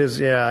is.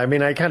 Yeah.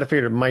 I kind of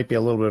figured it might be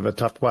a little bit of a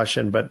tough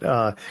question, but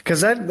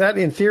because that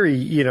in theory,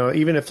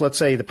 even if, let's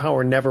say, the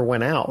power never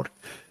went out,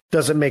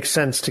 does it make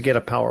sense to get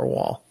a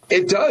Powerwall?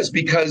 It does,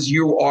 because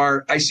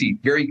I see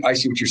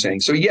what you're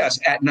saying. So yes,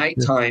 at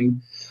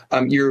nighttime,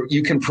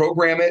 you can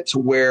program it to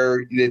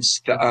where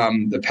it's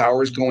the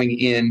power is going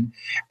in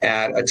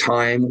at a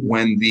time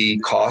when the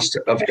cost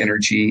of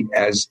energy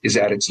is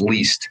at its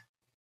least,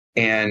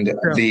 and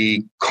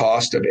the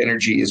cost of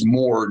energy is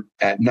more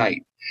at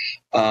night.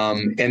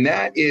 And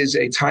that is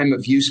a time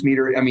of use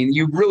meter.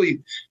 You really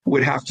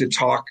would have to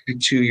talk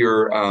to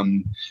your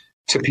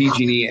to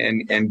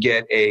PG&E and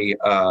get a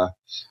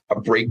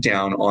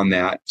breakdown on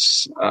that.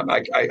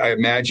 I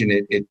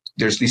imagine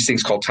there's these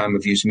things called time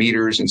of use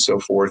meters and so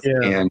forth.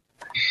 Yeah.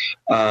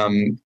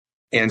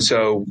 And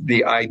so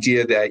the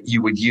idea that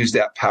you would use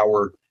that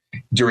power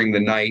during the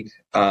night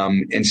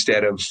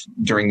instead of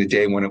during the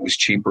day when it was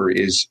cheaper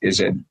is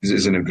an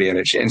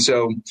advantage. And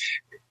so,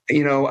 I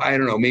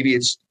don't know, maybe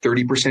it's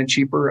 30%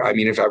 cheaper.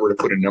 If I were to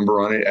put a number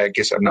on it, I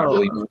guess I'm not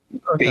really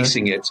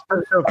basing it.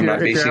 I'm not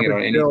basing it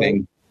on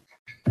anything.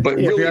 But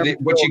really,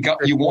 what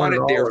you want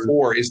it there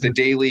for is the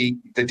daily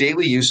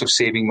use of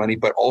saving money,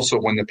 but also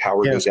when the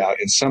power goes out.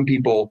 And some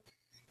people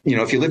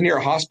if you live near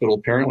a hospital,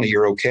 apparently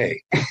you're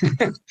okay.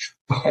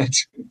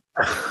 But,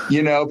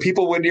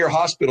 people live near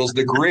hospitals.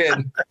 The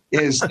grid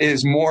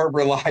is more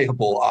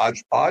reliable.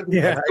 Go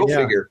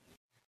figure.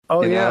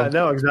 Oh, yeah,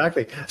 no,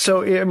 exactly.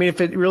 So, I mean, if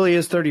it really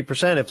is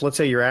 30%, if let's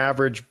say your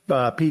average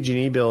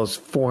PG&E bill is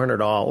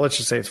 $400, let's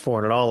just say it's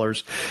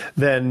 $400,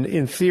 then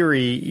in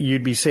theory,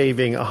 you'd be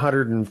saving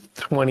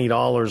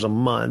 $120 a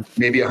month.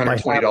 Maybe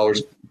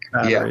 $120.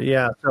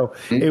 Yeah. So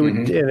it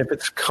would, and if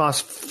it's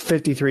cost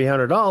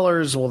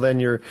 $5,300, well, then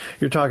you're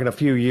talking a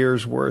few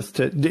years worth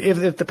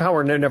if the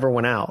power never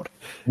went out.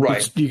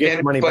 Right. You get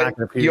your money back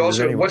in a few years.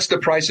 Also, what's the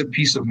price of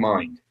peace of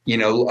mind?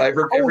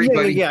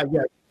 Everybody.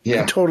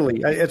 Yeah, totally.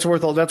 That's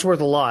worth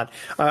a lot.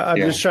 I'm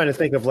just trying to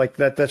think of like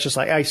that. That's just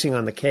like icing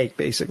on the cake,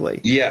 basically.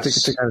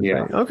 Yes.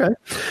 Okay.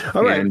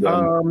 All right.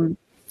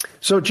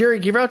 So Jerry,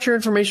 give out your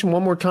information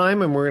one more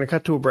time, and we're going to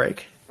cut to a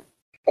break.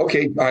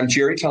 Okay. I'm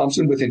Jerry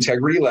Thompson with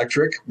Integrity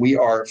Electric. We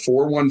are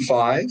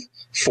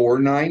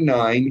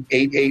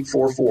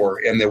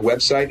 415-499-8844, and the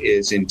website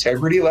is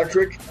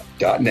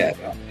integrityelectric.net.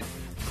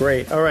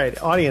 Great. All right,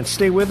 audience,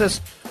 stay with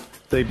us.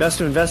 The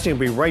Best of Investing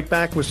will be right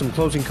back with some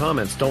closing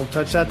comments. Don't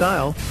touch that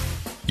dial.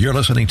 You're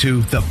listening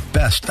to The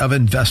Best of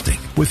Investing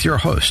with your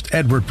host,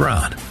 Edward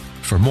Brown.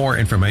 For more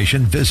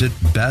information, visit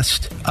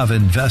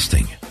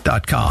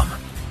bestofinvesting.com.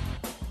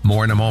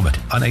 More in a moment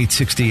on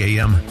 860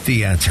 AM,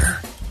 The Answer.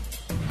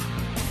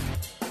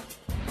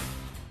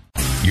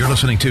 You're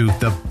listening to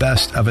The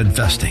Best of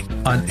Investing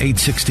on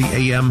 860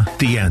 AM,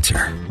 The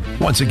Answer.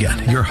 Once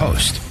again, your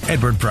host,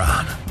 Edward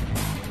Brown.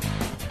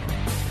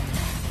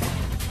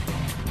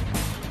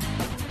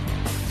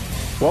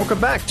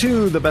 Welcome back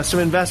to The Best of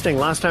Investing.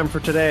 Last time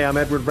for today, I'm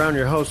Edward Brown,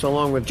 your host,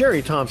 along with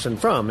Jerry Thompson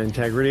from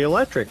Integrity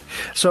Electric.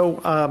 So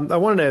I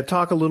wanted to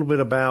talk a little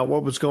bit about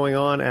what was going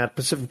on at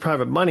Pacific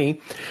Private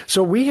Money.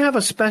 So we have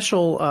a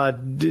special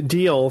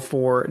deal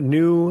for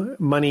new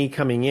money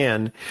coming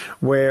in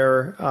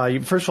where,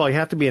 first of all, you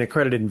have to be an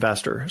accredited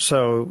investor.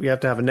 So you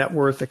have to have a net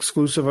worth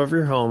exclusive of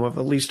your home of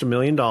at least $1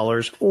 million,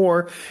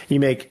 or you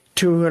make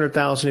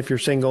 $200,000 if you're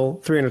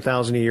single,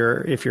 $300,000 a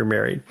year if you're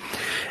married.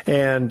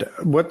 And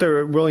what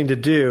they're willing to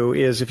do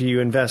is if you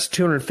invest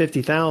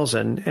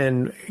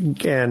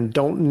 $250,000 and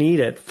don't need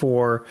it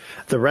for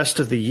the rest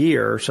of the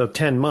year, so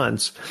 10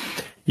 months,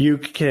 you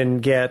can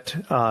get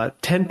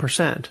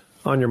 10%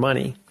 on your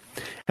money.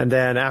 And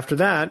then after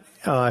that,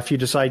 if you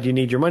decide you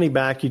need your money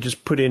back, you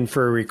just put in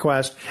for a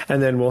request,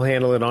 and then we'll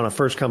handle it on a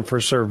first-come,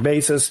 first-served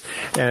basis.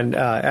 And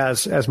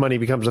as money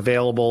becomes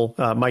available,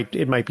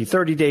 it might be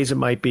 30 days, it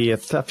might be a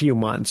few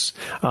months.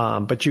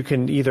 But you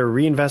can either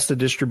reinvest the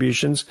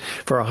distributions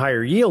for a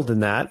higher yield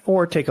than that,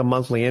 or take a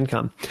monthly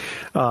income,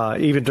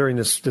 even during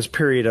this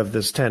period of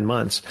this 10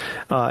 months.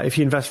 If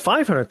you invest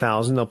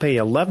 $500,000, they'll pay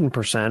you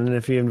 11%, and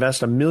if you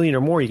invest $1 million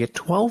or more, you get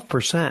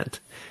 12%.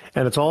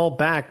 And it's all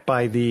backed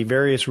by the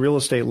various real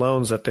estate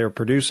loans that they're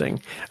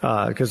producing,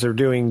 because they're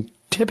doing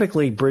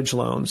typically bridge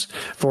loans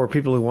for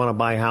people who want to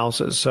buy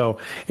houses. So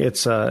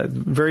it's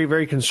very,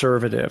 very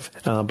conservative.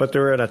 But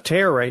they're at a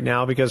tear right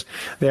now because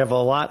they have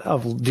a lot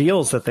of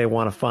deals that they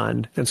want to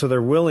fund. And so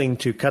they're willing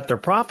to cut their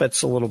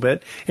profits a little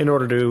bit in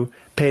order to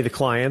pay the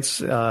clients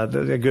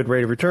a good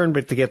rate of return,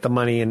 but to get the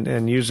money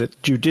and use it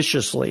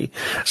judiciously.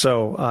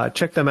 So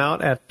check them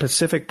out at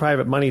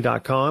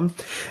pacificprivatemoney.com.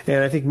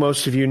 And I think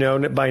most of you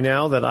know by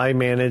now that I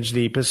manage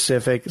the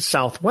Pacific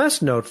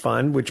Southwest Note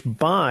Fund, which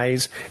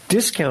buys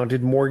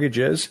discounted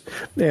mortgages.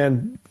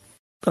 And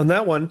on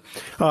that one,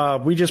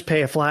 we just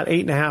pay a flat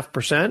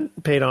 8.5%,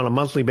 paid on a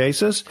monthly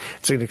basis.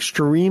 It's an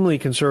extremely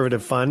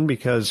conservative fund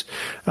because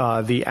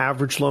the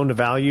average loan to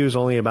value is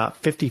only about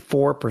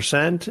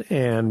 54%,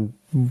 and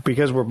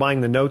because we're buying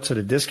the notes at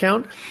a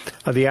discount,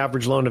 the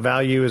average loan to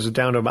value is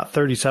down to about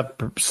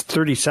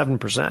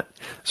 37%.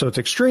 So it's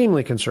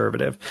extremely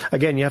conservative.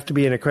 Again, you have to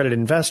be an accredited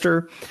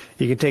investor.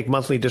 You can take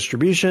monthly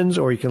distributions,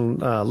 or you can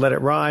let it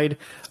ride.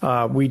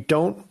 We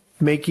don't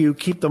make you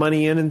keep the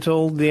money in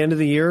until the end of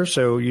the year,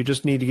 so you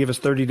just need to give us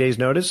 30 days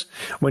notice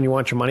when you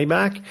want your money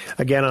back.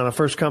 Again, on a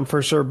first-come,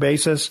 first-served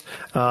basis,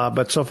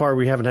 but so far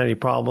we haven't had any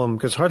problem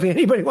because hardly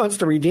anybody wants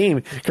to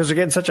redeem because they're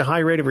getting such a high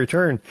rate of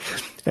return.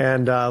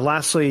 And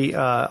lastly,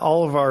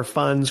 all of our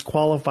funds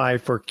qualify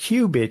for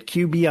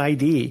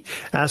QBID.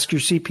 Ask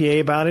your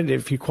CPA about it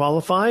if you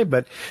qualify,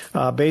 but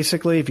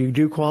basically if you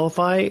do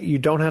qualify, you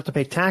don't have to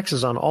pay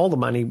taxes on all the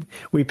money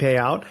we pay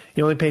out.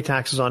 You only pay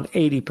taxes on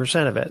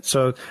 80% of it.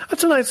 So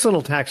that's a nice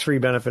little tax-free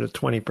benefit of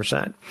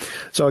 20%.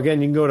 So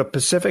again, you can go to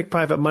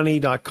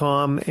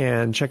pacificprivatemoney.com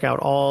and check out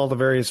all the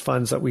various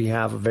funds that we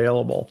have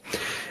available.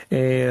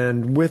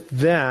 And with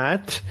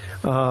that,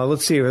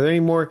 let's see, are there any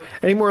more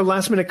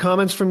last-minute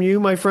comments from you,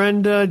 my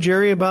friend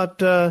Jerry, about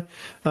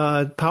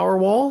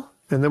Powerwall?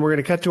 And then we're going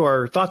to cut to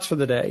our thoughts for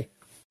the day.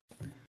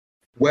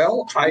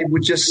 Well, I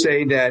would just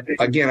say that,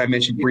 again, I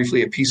mentioned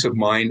briefly a peace of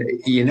mind.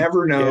 You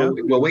never know.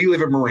 Yeah. Well, we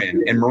live in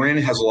Marin, and Marin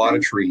has a lot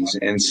of trees.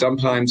 And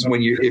sometimes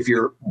if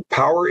your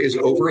power is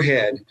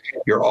overhead,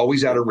 you're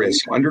always at a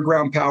risk.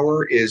 Underground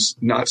power is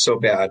not so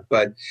bad.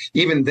 But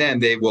even then,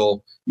 they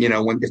will,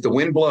 if the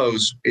wind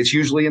blows, it's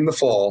usually in the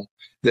fall.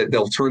 that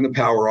they'll turn the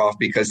power off,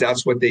 because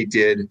that's what they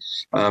did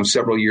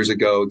several years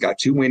ago. It got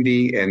too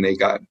windy, and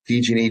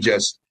PG&E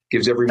just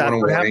gives everyone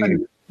away.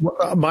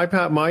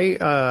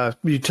 My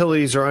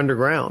utilities are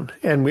underground,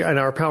 and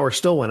our power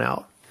still went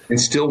out. And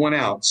still went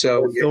out.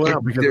 So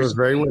because it was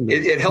very windy.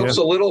 It helps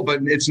a little, but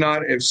it's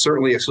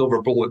certainly a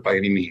silver bullet by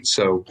any means.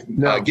 So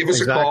give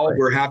us a call.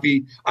 We're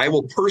happy. I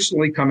will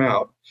personally come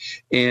out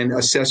and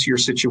assess your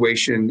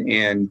situation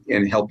and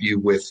help you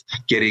with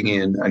getting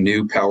in a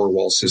new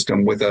Powerwall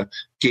system with a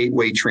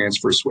gateway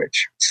transfer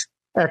switch.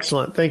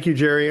 Excellent. Thank you,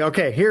 Jerry.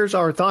 Okay, here's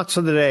our thoughts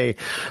of the day.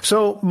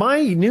 So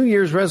my New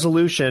Year's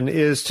resolution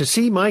is to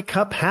see my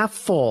cup half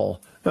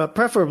full,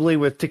 preferably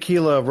with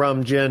tequila,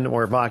 rum, gin,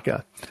 or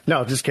vodka.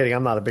 No, just kidding.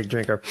 I'm not a big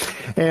drinker.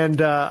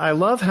 And I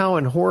love how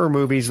in horror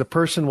movies the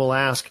person will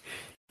ask,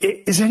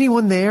 is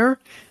anyone there?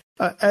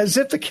 As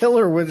if the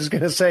killer was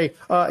going to say,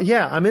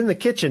 yeah, I'm in the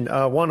kitchen.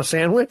 Want a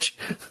sandwich?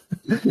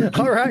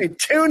 All right.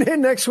 Tune in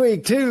next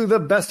week to The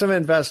Best of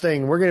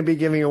Investing. We're going to be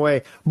giving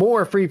away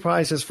more free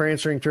prizes for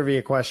answering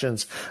trivia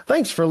questions.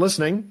 Thanks for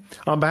listening.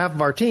 On behalf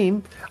of our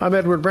team, I'm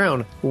Edward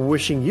Brown,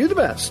 wishing you the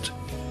best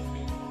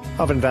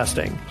of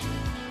investing.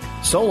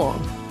 So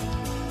long.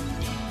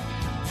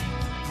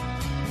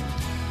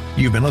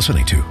 You've been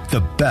listening to The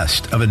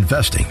Best of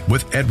Investing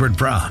with Edward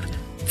Brown.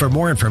 For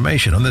more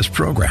information on this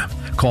program,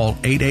 call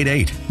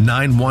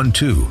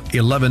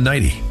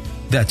 888-912-1190.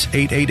 That's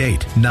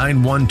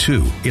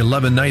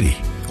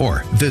 888-912-1190.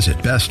 Or visit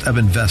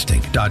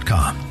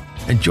bestofinvesting.com.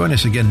 And join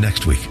us again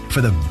next week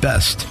for The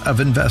Best of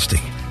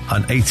Investing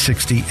on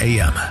 860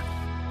 AM.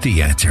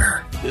 The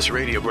Answer. This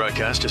radio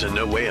broadcast is in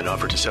no way an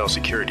offer to sell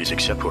securities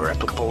except where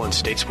applicable in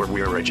states where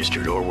we are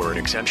registered or where an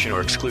exemption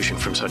or exclusion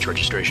from such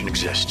registration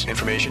exists.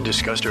 Information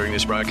discussed during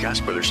this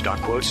broadcast, whether stock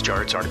quotes,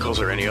 charts, articles,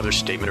 or any other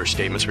statement or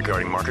statements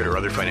regarding market or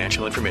other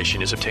financial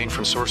information, is obtained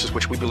from sources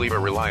which we believe are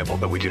reliable,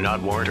 but we do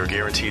not warrant or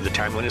guarantee the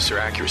timeliness or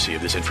accuracy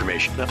of this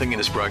information. Nothing in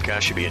this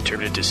broadcast should be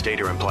interpreted to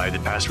state or imply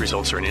that past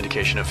results are an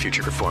indication of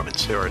future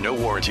performance. There are no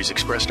warranties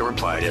expressed or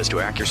implied as to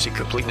accuracy,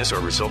 completeness,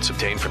 or results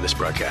obtained from this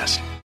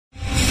broadcast.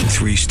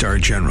 3-star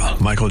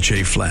General Michael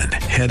J. Flynn,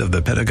 head of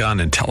the Pentagon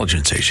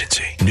Intelligence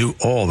Agency, knew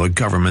all the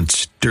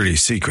government's dirty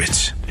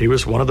secrets. He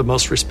was one of the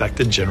most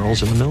respected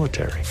generals in the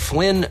military.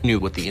 Flynn knew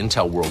what the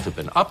intel world had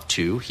been up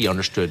to. He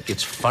understood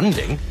its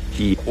funding.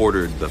 He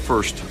ordered the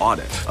first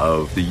audit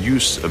of the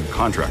use of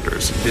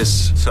contractors.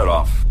 This set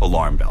off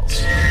alarm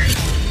bells.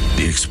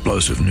 The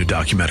explosive new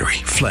documentary,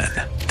 Flynn,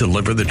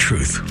 Deliver the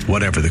Truth,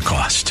 Whatever the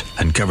Cost,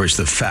 uncovers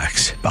the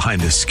facts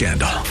behind this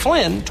scandal.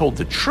 Flynn told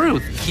the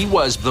truth. He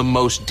was the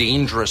most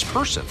dangerous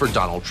person for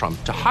Donald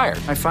Trump to hire.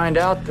 I find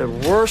out the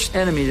worst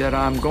enemy that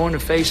I'm going to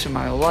face in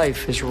my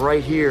life is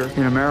right here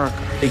in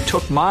America. They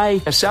took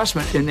my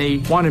assessment and they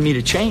wanted me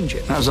to change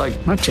it. And I was like,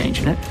 I'm not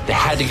changing it. They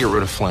had to get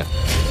rid of Flynn.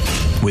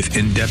 With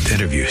in-depth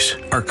interviews,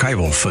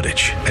 archival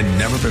footage, and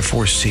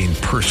never-before-seen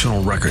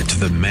personal records of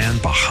the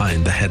man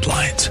behind the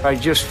headlines. I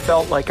just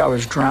felt like I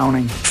was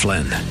drowning.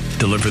 Flynn,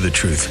 Deliver the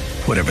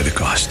Truth, Whatever the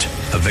Cost.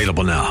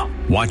 Available now.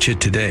 Watch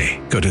it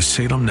today. Go to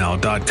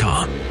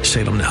salemnow.com.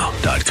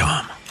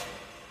 salemnow.com.